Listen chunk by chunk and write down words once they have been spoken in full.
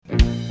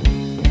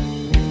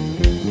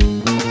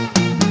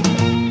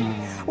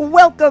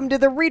Welcome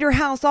to the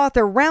ReaderHouse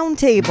Author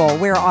Roundtable,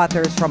 where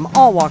authors from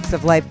all walks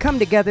of life come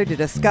together to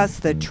discuss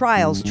the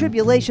trials,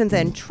 tribulations,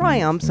 and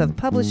triumphs of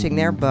publishing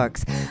their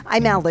books.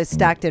 I'm Alice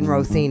Stockton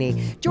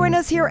Rossini. Join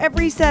us here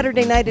every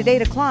Saturday night at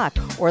 8 o'clock,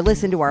 or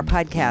listen to our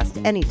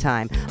podcast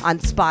anytime on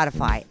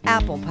Spotify,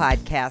 Apple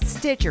Podcasts,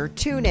 Stitcher,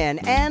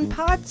 TuneIn, and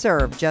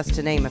PodServe, just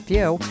to name a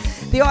few.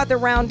 The Author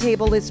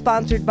Roundtable is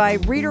sponsored by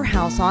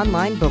ReaderHouse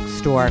Online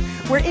Bookstore,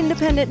 where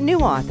independent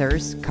new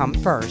authors come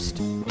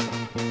first.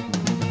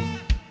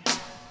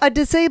 A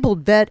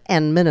disabled vet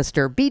and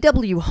minister,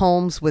 B.W.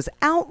 Holmes, was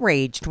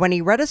outraged when he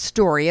read a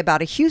story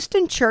about a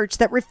Houston church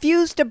that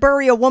refused to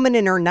bury a woman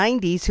in her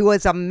 90s who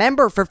was a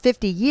member for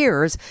 50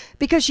 years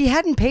because she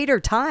hadn't paid her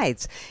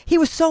tithes. He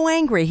was so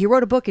angry, he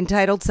wrote a book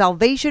entitled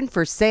Salvation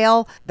for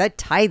Sale, The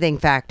Tithing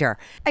Factor.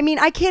 I mean,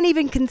 I can't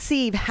even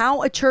conceive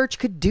how a church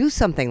could do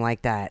something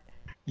like that.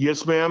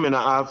 Yes, ma'am, and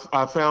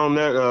I found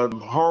that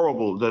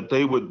horrible that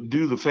they would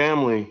do the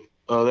family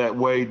that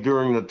way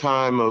during the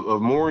time of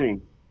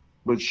mourning.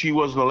 But she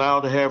wasn't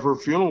allowed to have her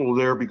funeral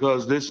there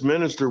because this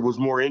minister was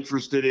more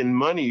interested in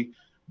money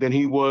than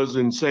he was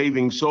in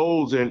saving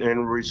souls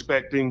and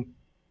respecting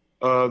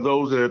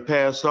those that had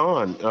passed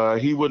on.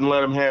 He wouldn't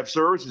let him have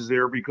services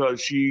there because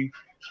she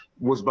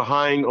was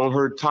behind on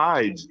her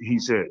tithes, he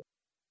said.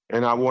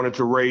 And I wanted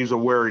to raise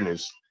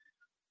awareness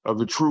of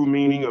the true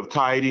meaning of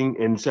tithing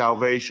and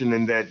salvation,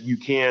 and that you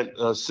can't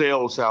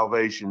sell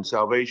salvation.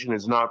 Salvation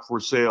is not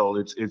for sale.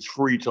 It's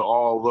free to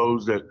all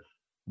those that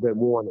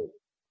want it.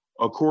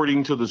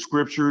 According to the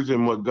scriptures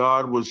and what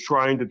God was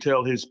trying to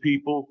tell his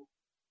people,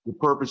 the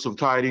purpose of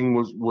tithing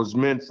was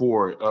meant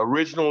for.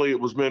 Originally, it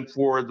was meant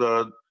for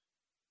the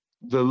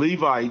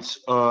Levites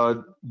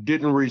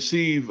didn't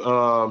receive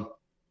an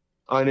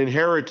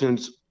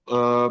inheritance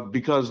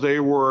because they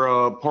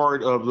were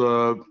part of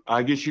the,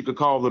 I guess you could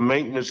call the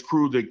maintenance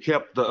crew that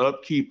kept the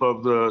upkeep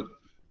of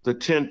the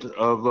tent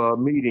of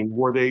meeting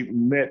where they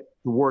met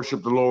to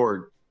worship the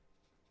Lord.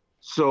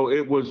 So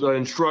it was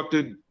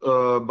instructed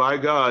by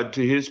God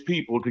to his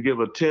people to give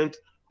a tenth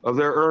of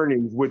their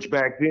earnings, which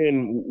back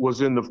then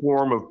was in the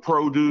form of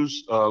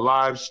produce,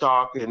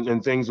 livestock,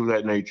 and things of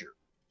that nature.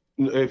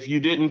 If you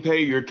didn't pay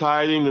your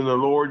tithing, then the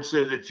Lord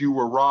said that you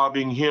were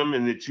robbing him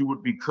and that you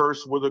would be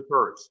cursed with a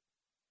curse.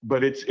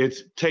 But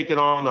it's taken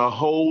on a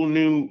whole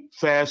new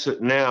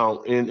facet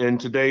now in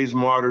today's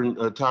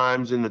modern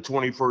times in the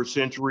 21st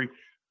century,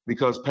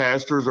 because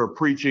pastors are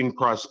preaching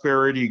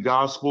prosperity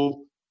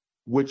gospel,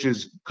 which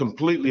is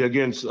completely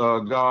against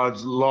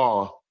God's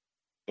law.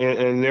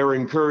 And they're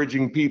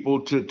encouraging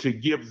people to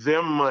give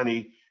them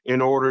money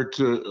in order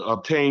to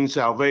obtain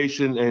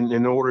salvation and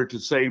in order to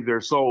save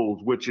their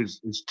souls, which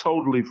is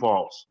totally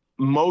false.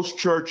 Most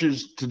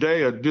churches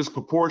today, a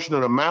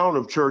disproportionate amount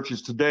of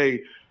churches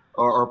today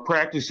are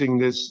practicing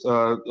this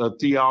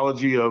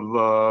theology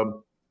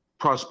of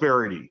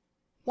prosperity.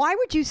 Why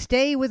would you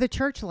stay with a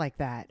church like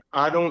that?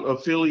 I don't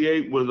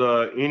affiliate with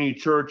any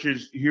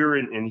churches here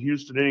in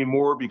Houston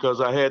anymore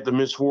because I had the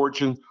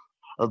misfortune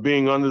of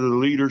being under the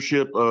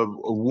leadership of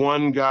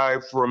one guy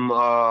from,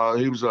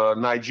 he was a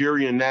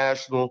Nigerian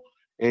national,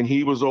 and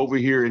he was over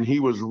here and he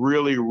was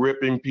really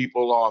ripping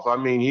people off. I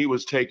mean, he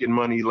was taking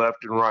money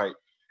left and right.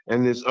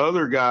 And this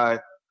other guy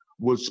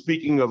was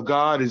speaking of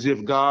God as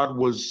if God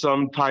was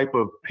some type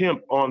of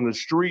pimp on the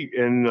street,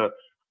 and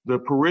the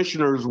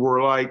parishioners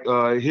were like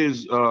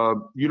his,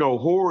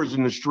 whores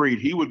in the street.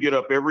 He would get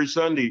up every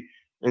Sunday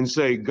and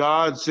say,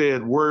 God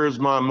said, where's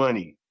my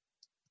money?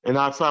 And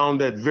I found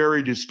that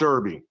very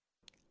disturbing.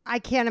 I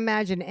can't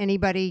imagine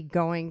anybody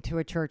going to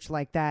a church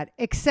like that,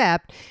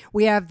 except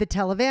we have the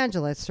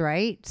televangelists,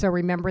 right? So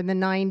remember in the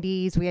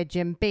 90s, we had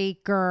Jim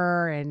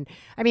Baker. And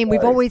I mean,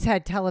 we've always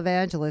had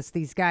televangelists,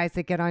 these guys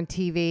that get on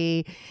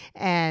TV,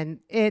 and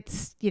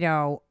it's,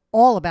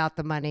 all about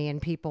the money,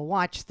 and people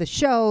watch the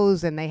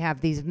shows and they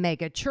have these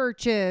mega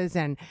churches,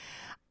 and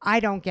I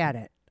don't get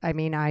it. I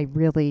mean, I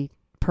really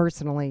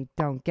personally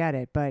don't get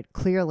it, but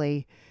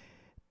clearly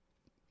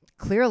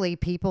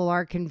people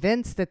are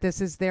convinced that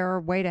this is their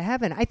way to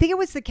heaven. I think it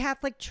was the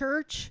Catholic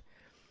Church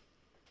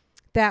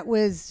that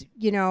was,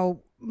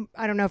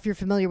 I don't know if you're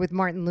familiar with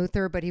Martin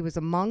Luther, but he was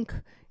a monk,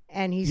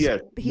 and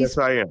yes,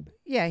 I am.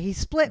 Yeah, he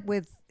split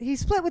with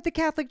the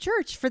Catholic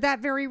Church for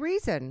that very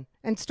reason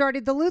and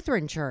started the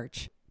Lutheran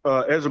Church.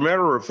 As a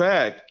matter of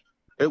fact,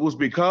 it was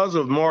because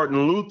of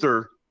Martin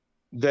Luther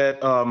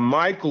that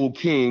Michael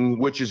King,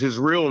 which is his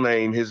real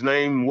name, his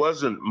name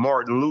wasn't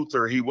Martin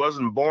Luther. He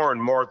wasn't born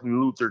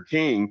Martin Luther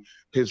King.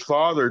 His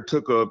father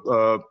took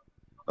a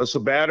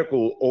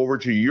sabbatical over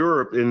to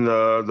Europe in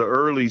the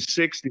early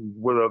 60s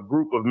with a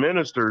group of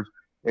ministers.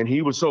 And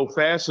he was so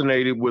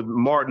fascinated with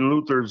Martin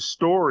Luther's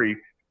story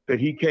that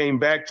he came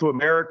back to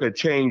America,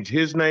 changed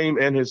his name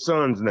and his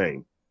son's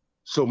name.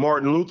 So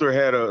Martin Luther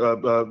had a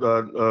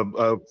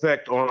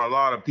effect on a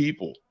lot of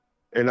people.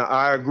 And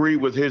I agree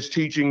with his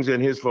teachings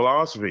and his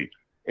philosophy.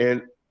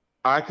 And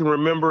I can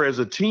remember as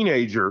a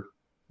teenager,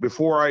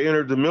 before I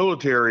entered the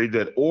military,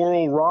 that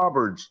Oral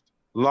Roberts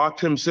locked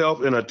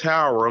himself in a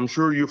tower. I'm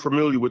sure you're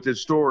familiar with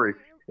this story.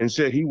 and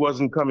said he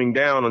wasn't coming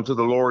down until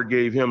the Lord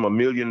gave him $1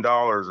 million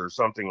or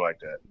something like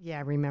that. Yeah,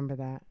 I remember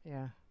that.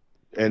 Yeah.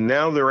 And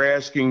now they're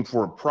asking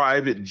for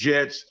private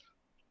jets.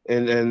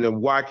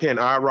 And why can't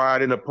I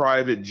ride in a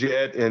private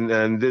jet?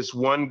 And this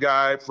one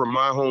guy from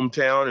my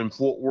hometown in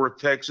Fort Worth,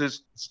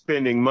 Texas,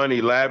 spending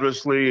money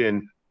lavishly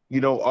and,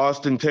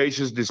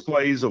 ostentatious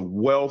displays of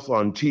wealth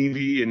on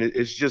TV. And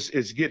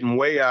it's getting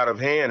way out of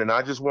hand. And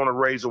I just want to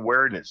raise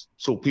awareness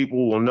so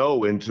people will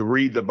know and to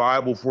read the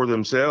Bible for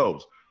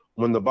themselves.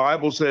 When the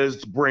Bible says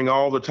to bring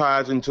all the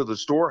tithes into the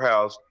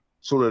storehouse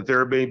so that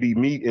there may be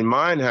meat in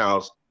mine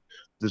house,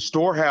 the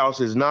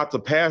storehouse is not the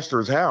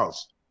pastor's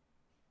house.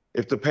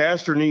 If the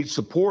pastor needs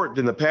support,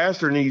 then the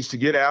pastor needs to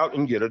get out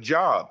and get a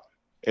job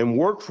and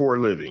work for a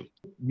living.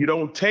 You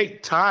don't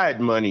take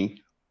tithe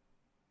money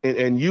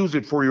and use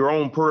it for your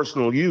own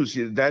personal use.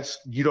 You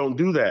don't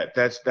do that.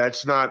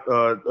 That's not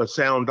a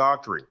sound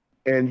doctrine.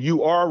 And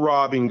you are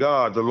robbing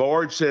God. The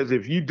Lord says,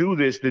 if you do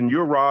this, then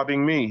you're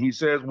robbing me. He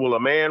says, will a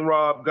man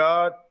rob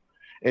God?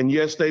 And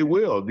yes, they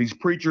will. These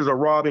preachers are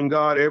robbing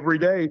God every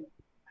day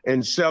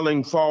and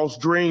selling false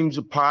dreams,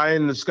 pie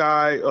in the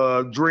sky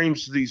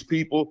dreams to these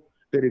people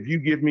that if you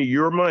give me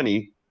your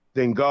money,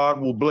 then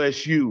God will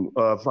bless you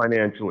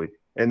financially.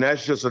 And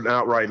that's just an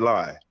outright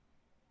lie.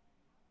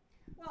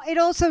 Well, it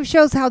also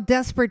shows how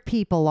desperate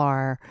people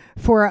are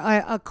for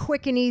a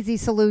quick and easy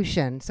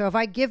solution. So if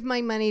I give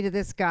my money to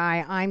this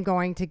guy, I'm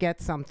going to get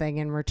something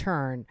in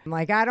return.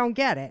 I don't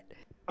get it.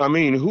 I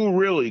mean, who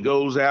really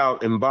goes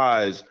out and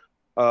buys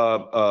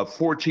a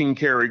 14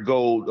 karat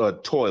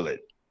gold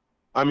toilet?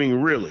 I mean,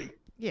 really?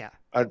 Yeah.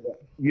 And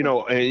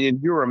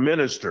you're a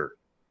minister.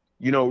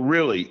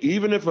 Really,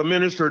 even if a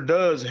minister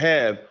does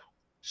have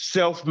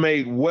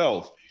self-made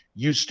wealth,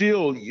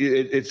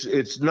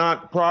 it's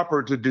not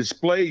proper to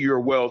display your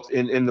wealth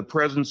in the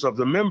presence of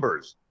the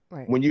members.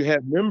 Right. When you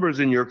have members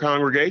in your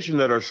congregation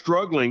that are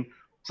struggling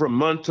from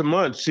month to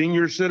month,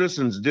 senior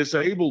citizens,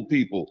 disabled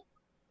people,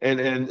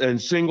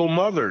 and single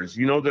mothers,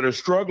 that are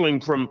struggling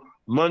from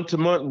month to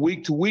month,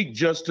 week to week,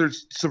 just to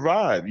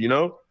survive,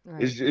 right.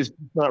 It's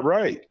not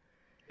right.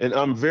 And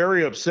I'm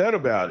very upset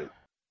about it.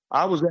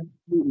 I was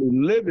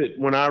absolutely livid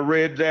when I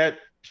read that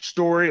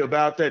story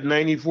about that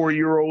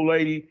 94-year-old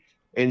lady,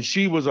 and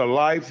she was a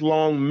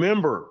lifelong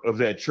member of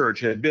that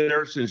church, had been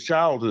there since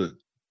childhood.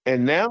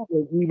 And now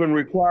they even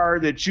require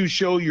that you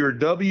show your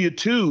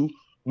W-2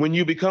 when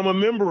you become a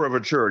member of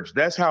a church.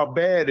 That's how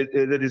bad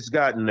it's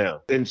gotten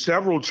now. In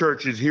several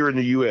churches here in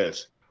the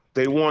U.S.,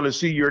 they want to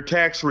see your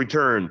tax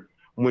return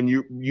when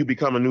you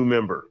become a new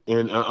member.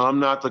 And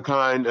I'm not the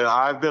kind,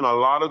 I've been a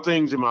lot of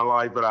things in my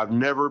life, but I've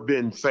never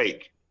been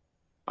fake.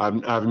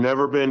 I've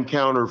never been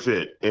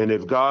counterfeit. And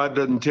if God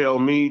doesn't tell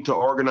me to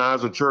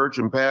organize a church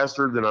and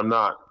pastor, then I'm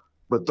not.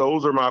 But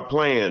those are my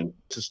plans,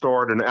 to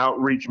start an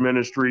outreach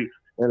ministry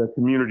and a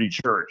community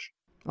church.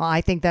 Well, I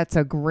think that's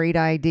a great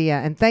idea.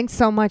 And thanks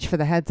so much for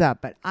the heads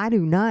up. But I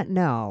do not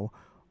know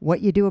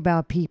what you do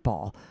about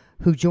people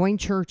who join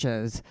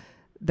churches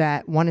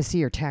that want to see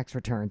your tax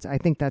returns. I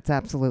think that's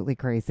absolutely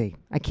crazy.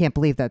 I can't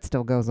believe that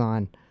still goes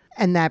on.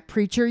 And that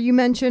preacher you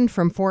mentioned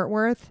from Fort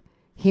Worth,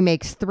 he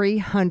makes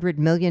 $300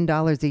 million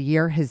a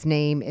year. His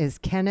name is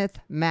Kenneth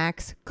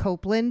Max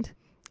Copeland,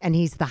 and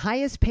he's the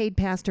highest paid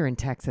pastor in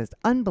Texas.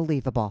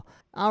 Unbelievable.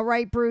 All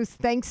right, Bruce,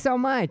 thanks so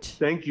much.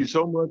 Thank you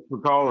so much for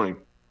calling.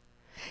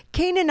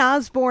 Kanan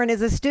Osborne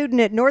is a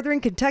student at Northern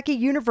Kentucky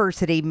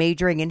University,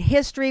 majoring in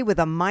history with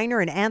a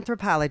minor in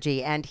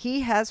anthropology, and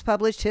he has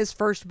published his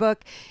first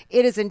book.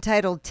 It is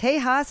entitled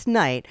Tejas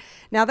Night.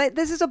 Now,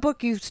 this is a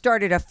book you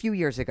started a few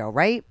years ago,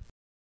 right?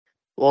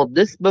 Well,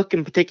 this book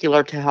in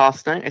particular,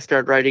 Tejas Night, I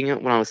started writing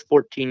it when I was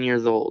 14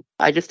 years old.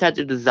 I just had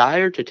the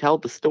desire to tell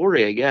the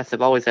story, I guess.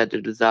 I've always had the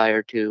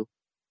desire to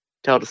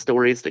tell the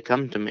stories that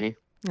come to me.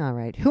 All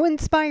right. Who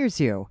inspires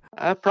you?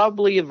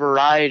 Probably a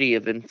variety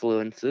of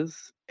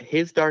influences.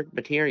 His Dark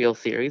Material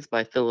series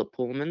by Philip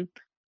Pullman,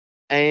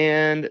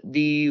 and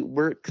the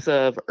works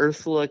of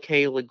Ursula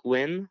K. Le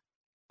Guin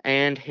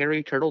and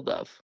Harry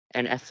Turtledove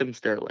and S.M.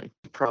 Sterling.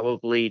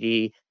 Probably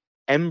the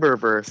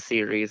Emberverse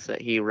series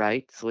that he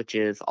writes, which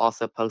is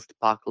also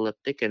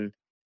post-apocalyptic and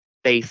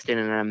based in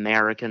an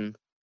American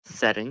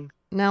setting.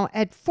 Now,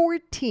 at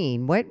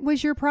 14, what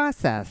was your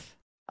process?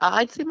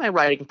 I'd say my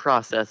writing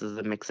process is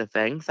a mix of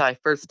things. I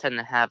first tend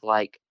to have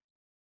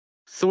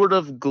sort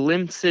of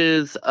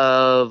glimpses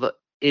of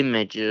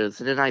images,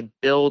 and then I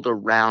build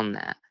around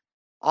that.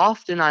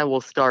 Often I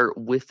will start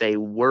with a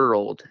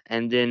world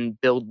and then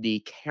build the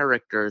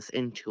characters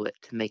into it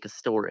to make a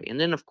story. And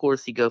then, of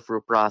course, you go through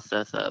a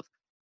process of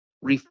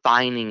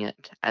refining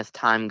it as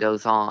time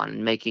goes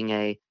on, making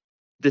a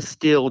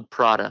distilled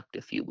product,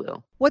 if you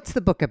will. What's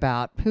the book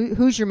about?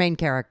 Who's your main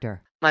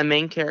character? My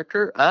main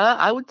character,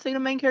 I would say the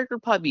main character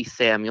would probably be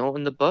Samuel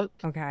in the book.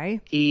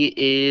 Okay. He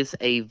is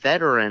a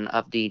veteran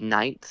of the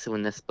Knights, who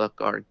in this book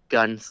are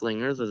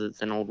gunslingers, as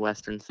it's an old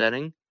Western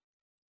setting.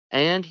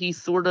 And he's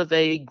sort of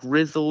a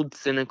grizzled,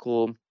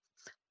 cynical,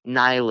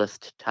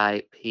 nihilist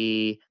type.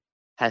 He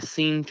has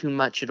seen too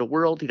much of the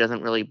world. He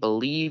doesn't really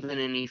believe in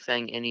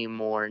anything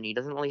anymore, and he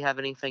doesn't really have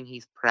anything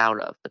he's proud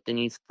of. But then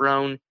he's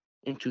thrown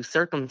into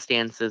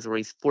circumstances where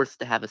he's forced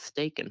to have a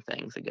stake in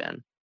things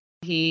again.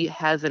 He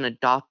has an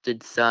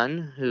adopted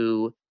son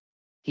who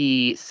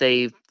he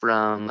saved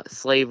from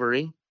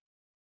slavery,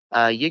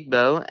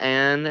 Yigbo,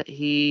 and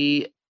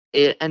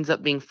it ends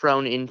up being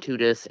thrown into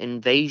this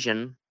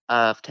invasion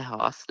of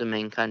Tejas, the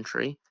main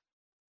country,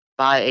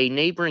 by a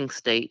neighboring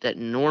state that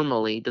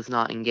normally does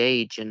not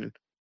engage in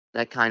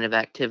that kind of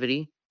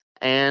activity.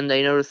 And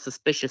they notice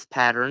suspicious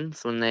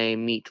patterns when they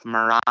meet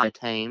Mariah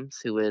Thames,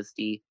 who is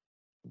the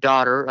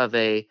daughter of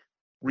a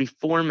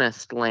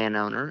reformist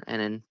landowner,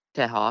 and in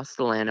Tejas,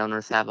 the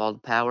landowners have all the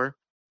power,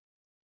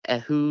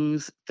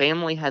 whose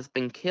family has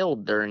been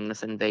killed during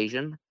this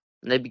invasion.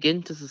 And they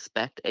begin to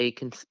suspect a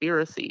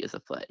conspiracy is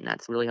afoot, and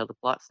that's really how the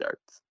plot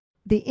starts.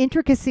 The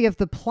intricacy of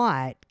the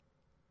plot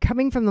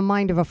coming from the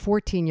mind of a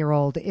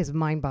 14-year-old is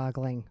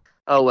mind-boggling.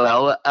 Oh,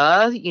 well,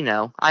 I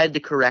had to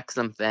correct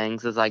some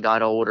things as I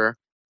got older.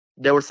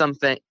 There were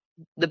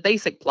the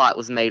basic plot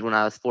was made when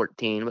I was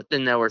 14, but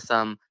then there were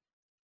some,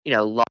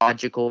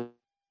 logical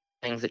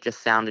things that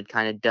just sounded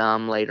kind of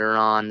dumb later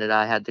on that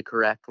I had to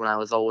correct when I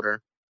was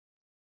older.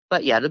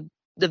 But yeah,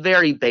 the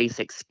very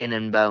basic skin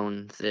and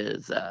bones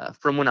is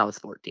from when I was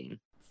 14.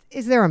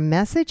 Is there a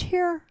message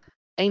here?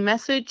 A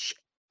message?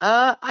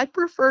 I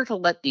prefer to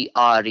let the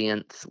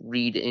audience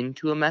read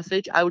into a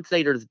message. I would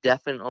say there's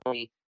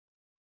definitely,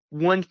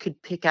 one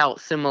could pick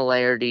out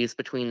similarities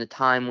between the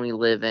time we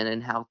live in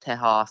and how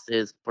Tejas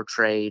is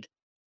portrayed.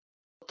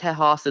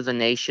 Tejas is a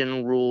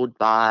nation ruled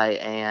by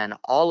an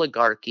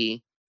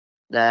oligarchy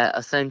that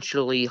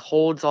essentially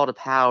holds all the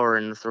power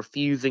and is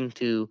refusing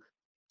to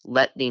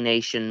let the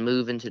nation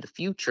move into the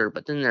future.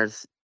 But then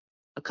there's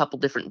a couple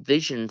different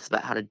visions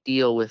about how to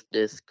deal with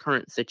this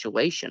current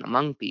situation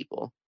among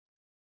people.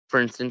 For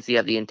instance, you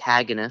have the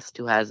antagonist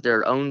who has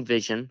their own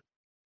vision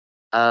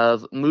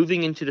of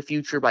moving into the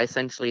future by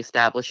essentially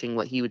establishing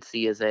what he would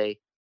see as a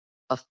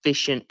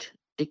efficient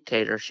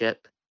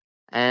dictatorship.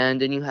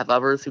 And then you have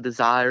others who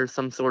desire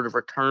some sort of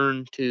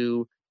return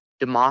to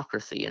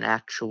democracy and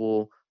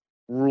actual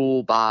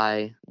rule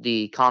by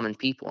the common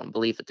people and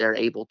believe that they're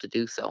able to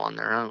do so on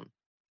their own.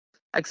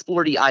 I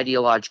explore the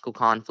ideological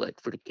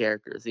conflict for the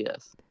characters,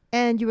 yes.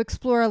 And you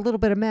explore a little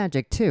bit of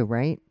magic too,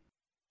 right?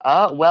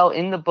 Well,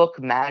 in the book,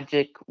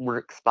 magic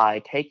works by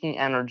taking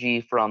energy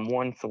from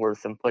one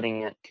source and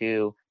putting it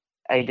to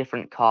a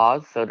different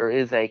cause. So there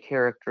is a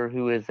character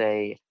who is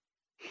a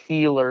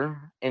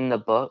healer in the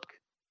book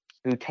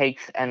who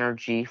takes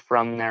energy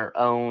from their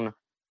own,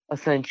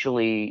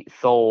 essentially,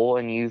 soul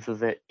and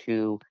uses it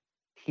to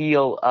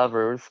heal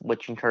others,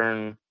 which in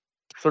turn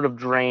sort of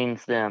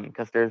drains them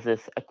because there's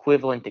this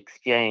equivalent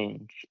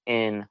exchange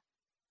in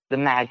the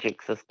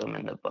magic system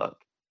in the book.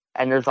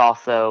 And there's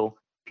also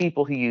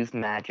people who use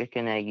magic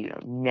in a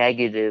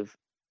negative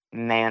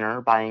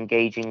manner by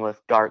engaging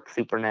with dark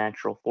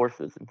supernatural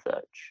forces and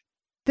such.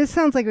 This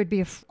sounds like it would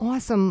be an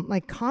awesome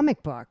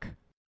comic book.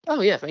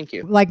 Oh yeah, thank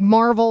you. Like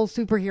Marvel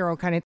superhero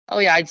kind of. Oh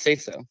yeah, I'd say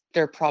so.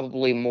 They're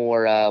probably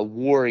more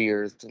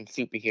warriors than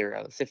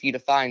superheroes. If you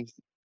define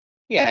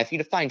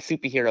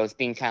superheroes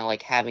being kind of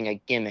like having a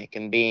gimmick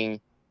and being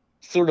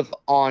sort of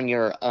on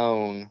your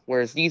own,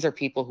 whereas these are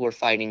people who are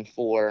fighting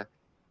for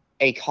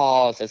a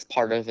cause as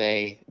part of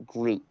a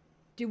group.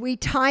 Do we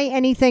tie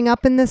anything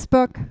up in this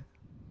book?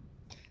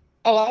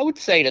 Oh, I would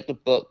say that the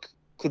book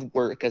could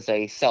work as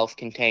a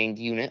self-contained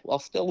unit while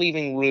still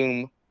leaving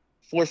room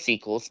for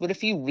sequels, but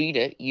if you read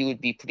it, you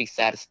would be pretty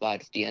satisfied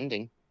with the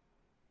ending.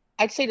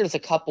 I'd say there's a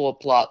couple of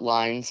plot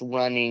lines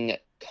running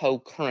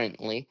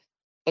concurrently,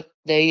 but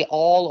they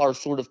all are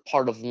sort of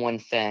part of one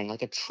thing,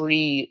 like a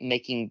tree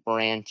making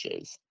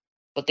branches,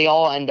 but they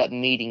all end up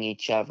meeting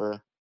each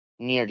other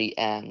near the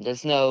end.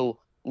 There's no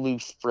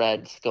loose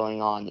threads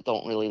going on that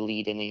don't really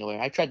lead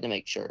anywhere. I tried to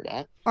make sure of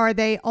that. Are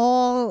they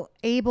all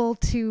able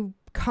to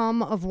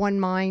come of one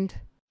mind?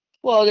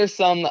 Well, there's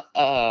some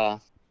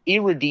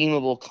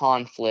irredeemable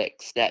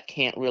conflicts that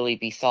can't really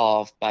be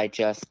solved by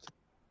just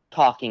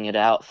talking it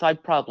out, so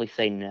I'd probably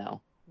say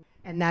no.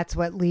 And that's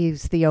what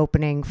leaves the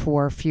opening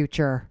for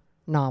future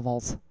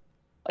novels.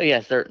 Oh yeah,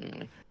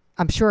 certainly.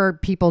 I'm sure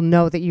people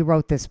know that you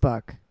wrote this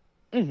book.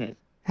 Mm-hmm.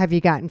 Have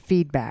you gotten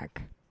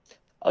feedback?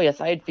 Oh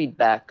yes, I had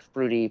feedback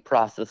through the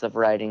process of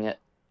writing it.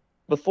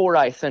 Before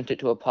I sent it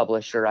to a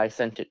publisher, I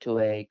sent it to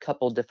a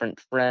couple different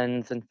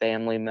friends and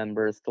family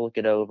members to look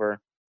it over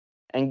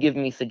and give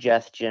me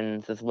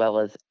suggestions as well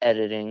as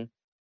editing.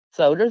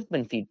 So there's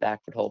been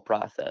feedback for the whole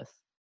process.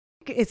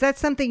 Is that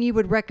something you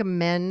would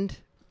recommend,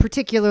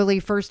 particularly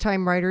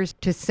first-time writers,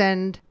 to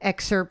send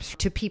excerpts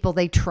to people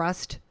they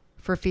trust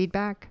for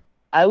feedback?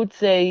 I would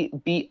say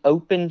be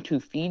open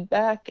to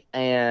feedback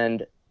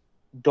and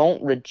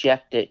don't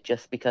reject it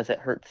just because it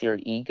hurts your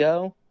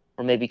ego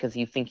or maybe because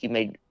you think you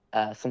made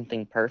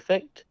something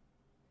perfect.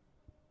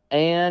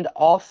 And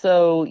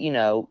also,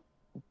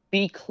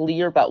 be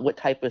clear about what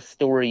type of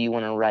story you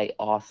want to write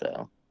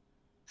also.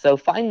 So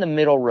find the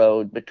middle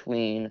road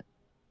between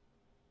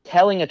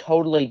telling a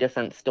totally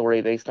different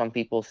story based on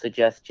people's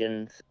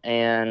suggestions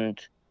and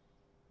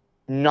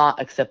not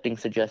accepting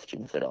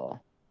suggestions at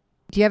all.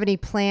 Do you have any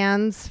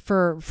plans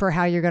for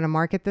how you're going to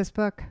market this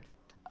book?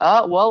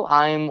 Well,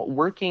 I'm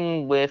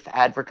working with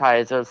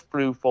advertisers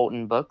through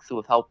Fulton Books who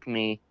have helped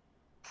me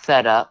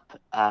set up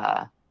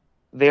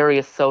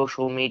various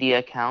social media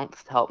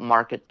accounts to help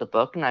market the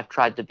book, and I've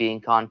tried to be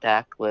in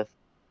contact with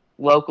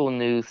local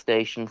news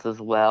stations as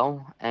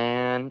well.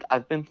 And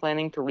I've been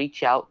planning to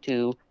reach out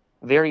to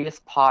various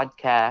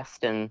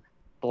podcasts and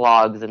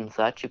blogs and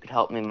such who could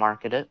help me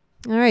market it.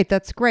 All right,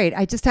 that's great.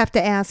 I just have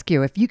to ask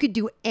you, if you could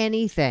do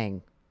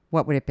anything,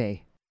 what would it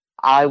be?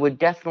 I would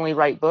definitely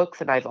write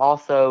books, and I've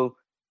also,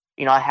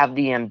 I have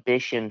the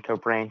ambition to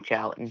branch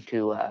out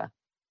into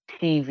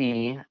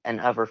TV and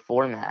other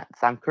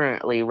formats. I'm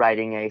currently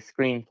writing a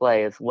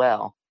screenplay as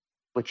well,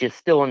 which is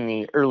still in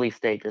the early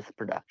stages of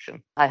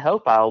production. I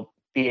hope I'll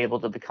be able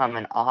to become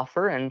an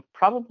author and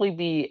probably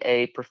be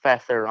a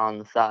professor on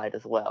the side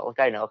as well. Like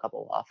I know a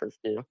couple of authors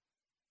do.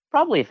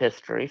 Probably of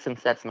history,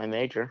 since that's my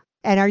major.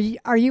 And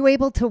are you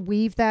able to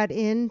weave that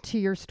into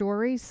your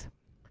stories?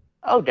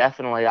 Oh,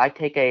 definitely. I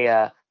take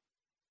a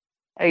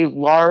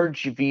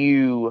large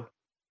view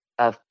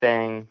of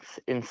things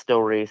in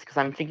stories because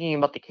I'm thinking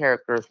about the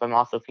characters, but I'm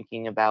also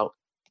thinking about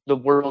the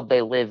world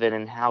they live in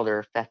and how they're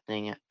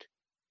affecting it.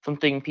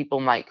 Something people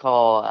might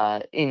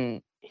call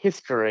in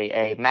history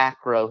a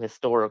macro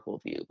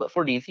historical view, but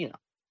for these,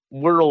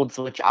 worlds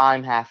which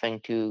I'm having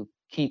to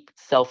keep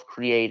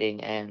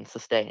self-creating and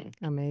sustain.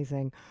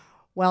 Amazing.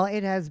 Well,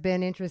 it has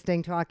been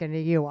interesting talking to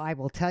you. I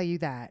will tell you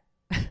that.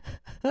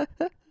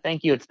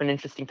 Thank you. It's been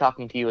interesting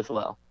talking to you as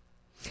well.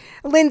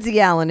 Lindsay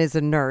Allen is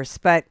a nurse,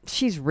 but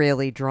she's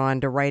really drawn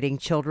to writing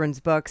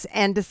children's books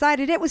and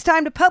decided it was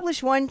time to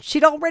publish one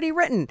she'd already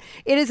written.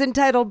 It is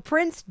entitled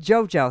Prince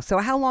Jojo. So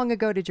how long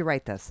ago did you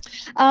write this?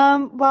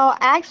 Well,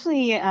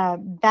 actually,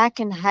 back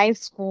in high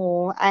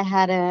school, I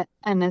had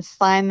an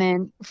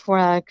assignment for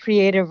a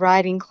creative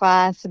writing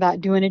class about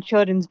doing a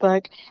children's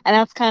book, and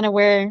that's kind of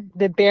where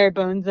the bare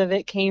bones of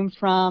it came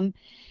from.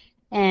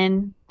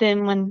 And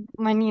then when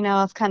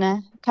I was kind of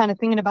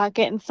thinking about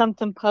getting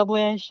something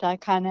published, I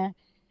kind of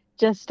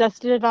just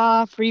dusted it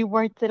off,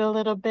 reworked it a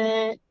little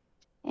bit,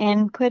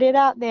 and put it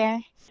out there.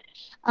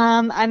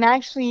 I'm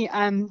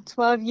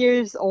 12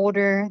 years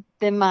older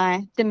than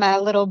my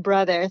little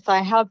brother, so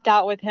I helped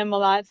out with him a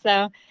lot.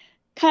 So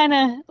kind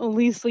of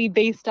loosely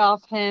based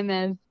off him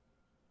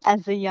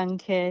as a young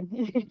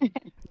kid.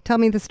 Tell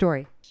me the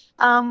story.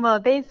 Well,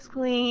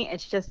 basically,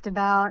 it's just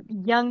about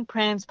young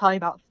Prince, probably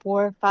about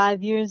 4 or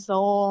 5 years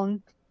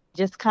old,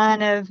 just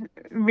kind of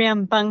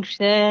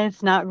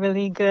rambunctious, not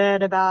really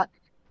good about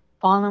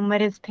following what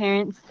his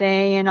parents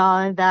say and all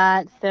of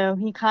that. So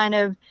he kind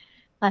of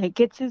like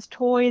gets his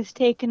toys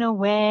taken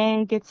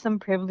away, gets some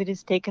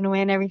privileges taken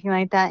away and everything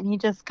like that. And he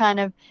just kind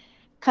of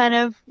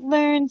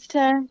learns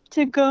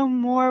to go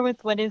more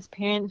with what his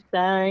parents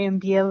say and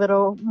be a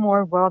little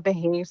more well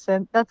behaved.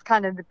 So that's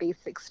kind of the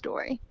basic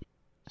story.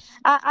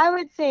 I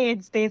would say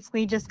it's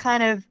basically just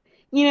kind of,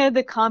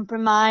 the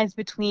compromise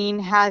between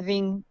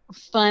having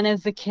fun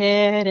as a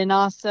kid and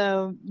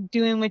also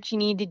doing what you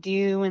need to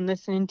do and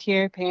listening to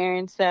your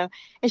parents. So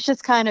it's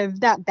just kind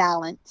of that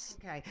balance.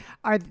 Okay.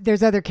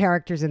 There's other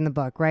characters in the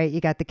book, right? You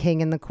got the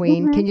king and the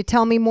queen. Mm-hmm. Can you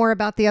tell me more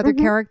about the other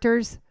Mm-hmm.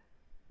 characters?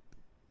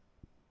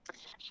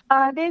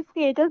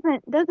 Basically, it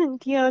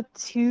doesn't deal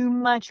too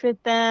much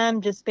with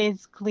them. Just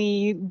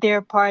basically,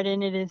 their part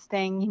in it is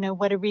saying,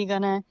 what are we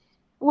gonna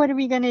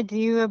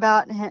do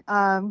about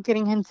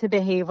getting him to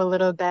behave a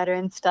little better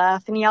and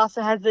stuff. And he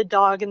also has a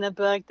dog in the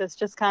book that's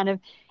just kind of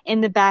in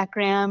the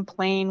background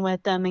playing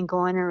with them and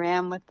going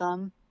around with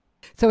them.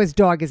 So his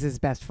dog is his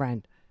best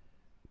friend.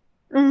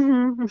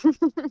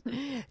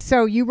 Mm-hmm.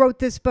 So you wrote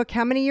this book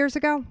how many years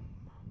ago?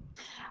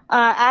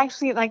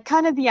 Actually, like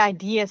kind of the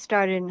idea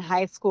started in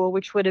high school,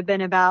 which would have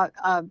been about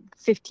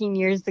 15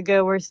 years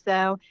ago or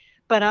so.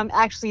 But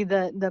actually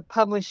the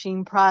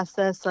publishing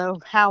process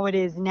of how it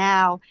is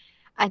now,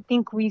 I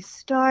think we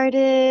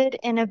started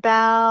it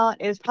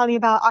was probably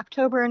about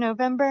October or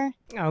November.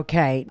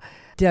 Okay.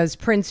 Does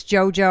Prince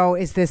Jojo,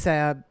 is this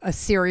a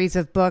series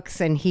of books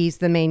and he's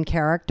the main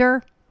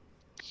character?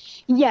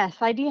 Yes,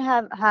 I do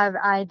have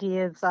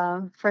ideas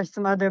for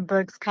some other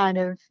books kind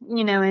of,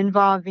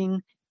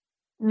 involving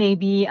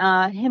maybe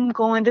him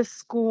going to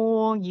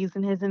school,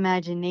 using his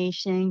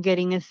imagination,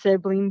 getting a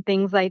sibling,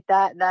 things like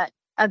that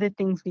other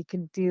things we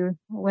could do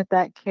with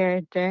that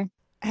character.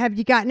 Have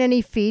you gotten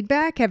any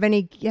feedback? Have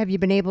you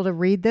been able to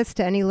read this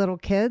to any little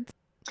kids?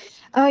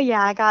 Oh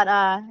yeah, I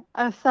got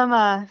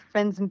some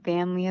friends and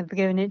family have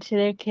given it to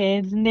their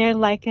kids and they're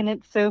liking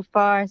it so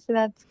far, so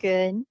that's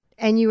good.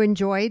 And you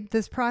enjoyed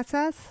this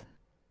process?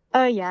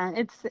 Oh yeah,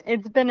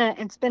 it's been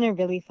a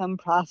really fun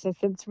process.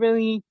 It's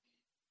really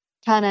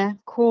kind of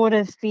cool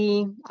to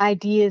see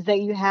ideas that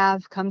you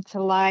have come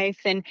to life,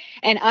 and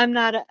I'm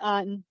not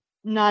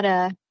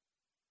a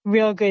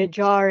real good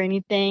drawer or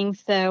anything,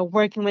 so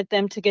working with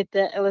them to get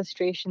the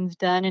illustrations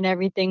done and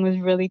everything was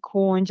really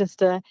cool, and just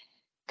to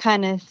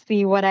kind of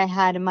see what I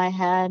had in my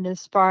head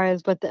as far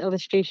as what the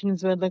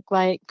illustrations would look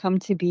like, come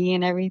to be,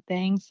 and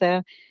everything.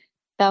 So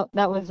that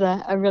was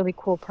a really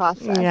cool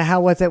process. Yeah,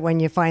 how was it when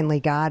you finally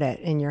got it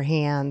in your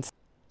hands?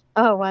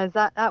 Oh,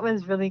 that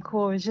was really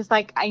cool. It was just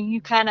like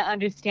you kind of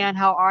understand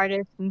how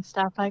artists and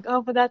stuff like,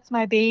 oh, but that's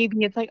my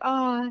baby. It's like,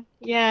 oh,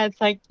 yeah,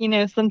 it's like,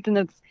 something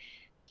that's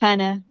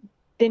kind of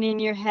been in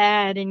your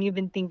head and you've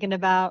been thinking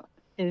about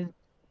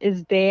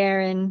is there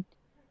and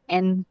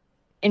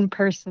in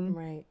person.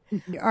 Right.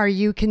 Are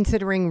you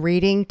considering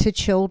reading to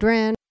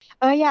children?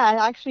 Oh yeah,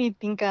 I actually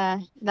think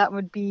that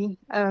would be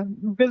a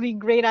really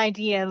great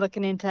idea,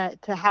 looking into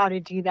how to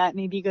do that.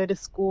 Maybe go to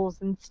schools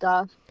and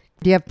stuff.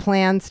 Do you have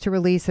plans to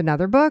release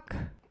another book?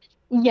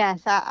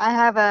 Yes, I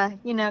have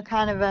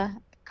kind of a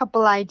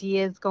couple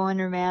ideas going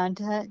around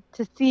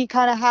to see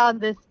kind of how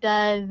this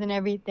does and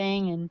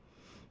everything,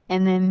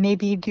 and then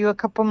maybe do a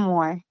couple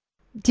more.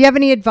 Do you have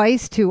any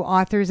advice to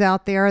authors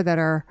out there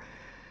that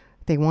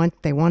they want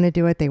to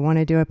do it,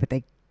 but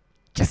they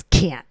just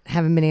can't,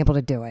 haven't been able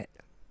to do it?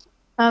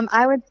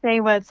 I would say,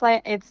 well,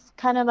 it's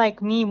kind of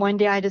like me. One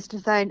day I just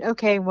decide,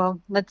 okay,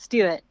 well, let's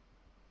do it.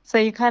 So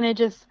you kind of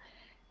just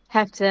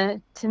have to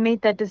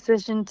make that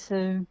decision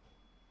to,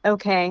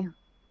 okay,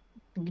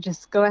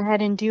 just go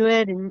ahead and do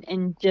it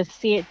and just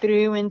see it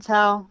through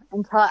until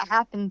it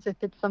happens, if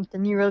it's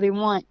something you really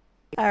want.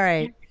 All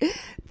right.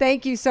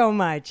 Thank you so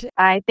much.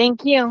 I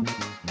thank you.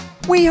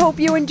 We hope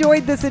you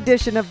enjoyed this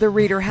edition of the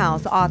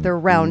ReaderHouse Author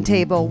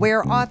Roundtable,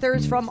 where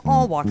authors from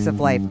all walks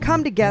of life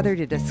come together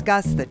to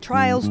discuss the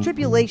trials,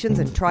 tribulations,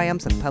 and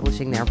triumphs of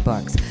publishing their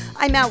books.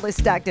 I'm Alice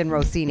Stockton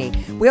Rossini.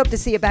 We hope to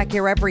see you back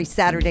here every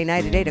Saturday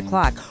night at 8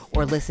 o'clock,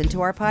 or listen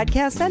to our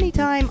podcast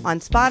anytime on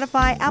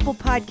Spotify, Apple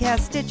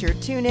Podcasts, Stitcher,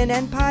 TuneIn,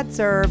 and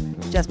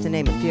PodServe, just to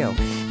name a few.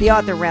 The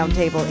Author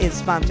Roundtable is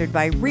sponsored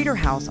by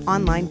ReaderHouse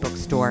Online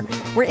Bookstore,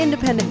 where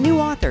independent new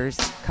authors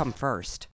come first.